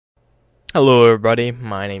Hello everybody,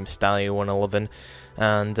 my name's Stalli111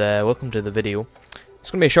 and welcome to the video. It's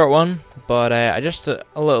going to be a short one, but just a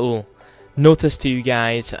little notice to you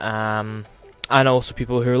guys and also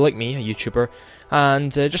people who are like me, a YouTuber, and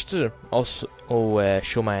just to also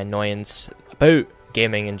show my annoyance about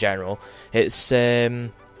gaming in general. It's,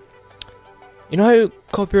 you know how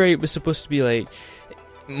copyright was supposed to be like,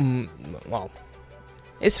 well,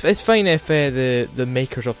 it's fine if the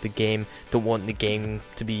makers of the game don't want the game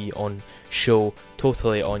to be on show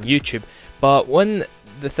totally on YouTube, but when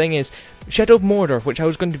the thing is, Shadow of Mordor, which I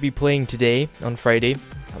was going to be playing today on Friday,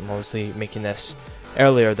 I'm obviously making this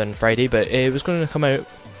earlier than Friday, but it was going to come out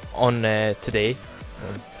on today,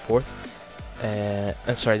 on 4th,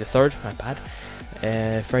 I'm sorry, the 3rd, my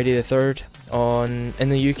bad, Friday the 3rd in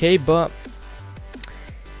the UK, but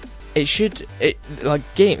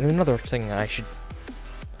another thing that I should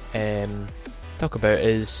talk about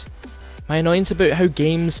is my annoyance about how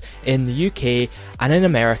games in the UK and in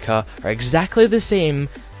America are exactly the same.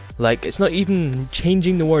 Like, it's not even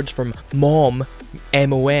changing the words from mom,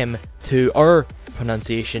 M-O-M, to our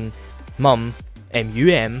pronunciation, mum,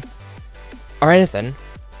 M-U-M, or anything,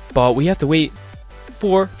 but we have to wait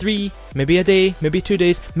 4, 3, maybe a day, maybe 2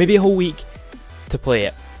 days, maybe a whole week to play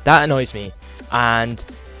it. That annoys me, and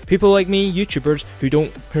people like me, YouTubers,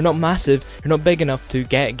 who are not massive, who are not big enough to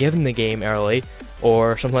get given the game early,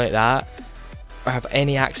 or something like that, or have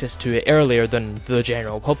any access to it earlier than the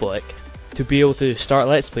general public, to be able to start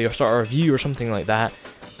Let's Play or start a review or something like that.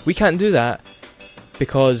 We can't do that,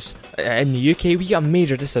 because in the UK we got a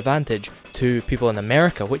major disadvantage to people in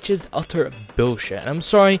America, which is utter bullshit, and I'm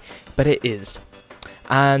sorry, but it is.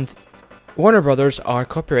 And Warner Brothers are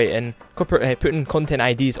putting content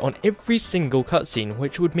IDs on every single cutscene,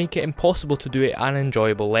 which would make it impossible to do an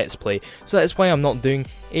enjoyable Let's Play. So that's why I'm not doing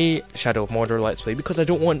a Shadow of Mordor Let's Play, because I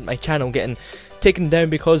don't want my channel getting taken down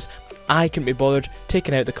because I couldn't be bothered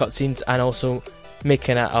taking out the cutscenes and also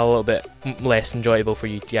making it a little bit less enjoyable for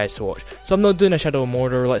you guys to watch. So I'm not doing a Shadow of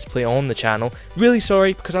Mordor Let's Play on the channel. Really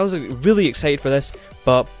sorry, because I was really excited for this,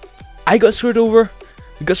 but I got screwed over,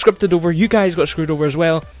 we got scripted over, you guys got screwed over as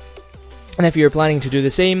well. And if you're planning to do the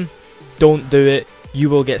same, don't do it. You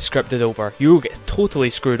will get scripted over. You will get totally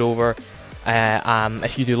screwed over.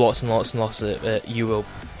 If you do lots and lots and lots of it, you will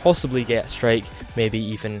possibly get a strike, maybe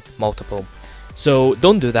even multiple. So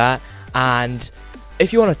don't do that. And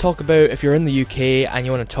if you want to talk about, if you're in the UK and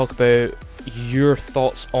you want to talk about your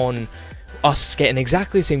thoughts on us getting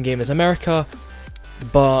exactly the same game as America,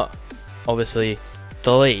 but obviously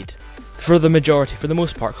delayed for the majority, for the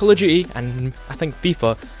most part, Call of Duty and I think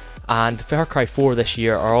FIFA and Far Cry 4 this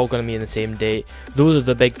year are all going to be in the same date. Those are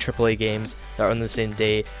the big AAA games that are on the same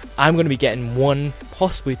day. I'm going to be getting one,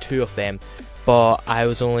 possibly two of them, but I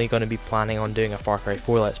was only going to be planning on doing a Far Cry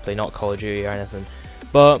 4 Let's Play, not Call of Duty or anything.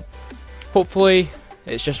 But hopefully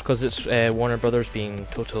it's just because it's Warner Brothers being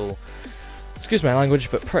total, excuse my language,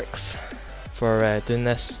 but pricks for doing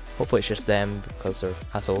this. Hopefully it's just them, because they're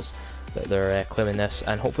assholes, that they're claiming this,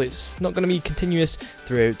 and hopefully it's not going to be continuous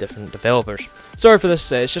throughout different developers. Sorry for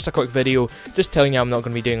this, it's just a quick video, just telling you I'm not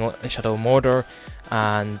going to be doing Shadow of Mordor,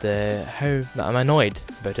 and how that I'm annoyed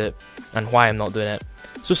about it, and why I'm not doing it.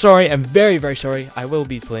 So sorry, I'm very, very sorry. I will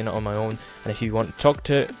be playing it on my own, and if you want to talk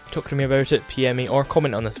to me about it, PM me or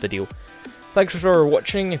comment on this video. Thanks for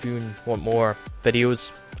watching. If you want more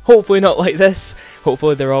videos, hopefully not like this,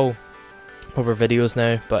 hopefully they're all proper videos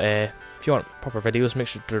now, but if you want proper videos, make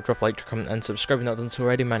sure to drop a like, comment, and subscribe if you've not done so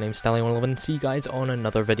already. My name's Stalli111. See you guys on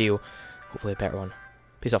another video, hopefully a better one.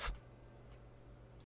 Peace off.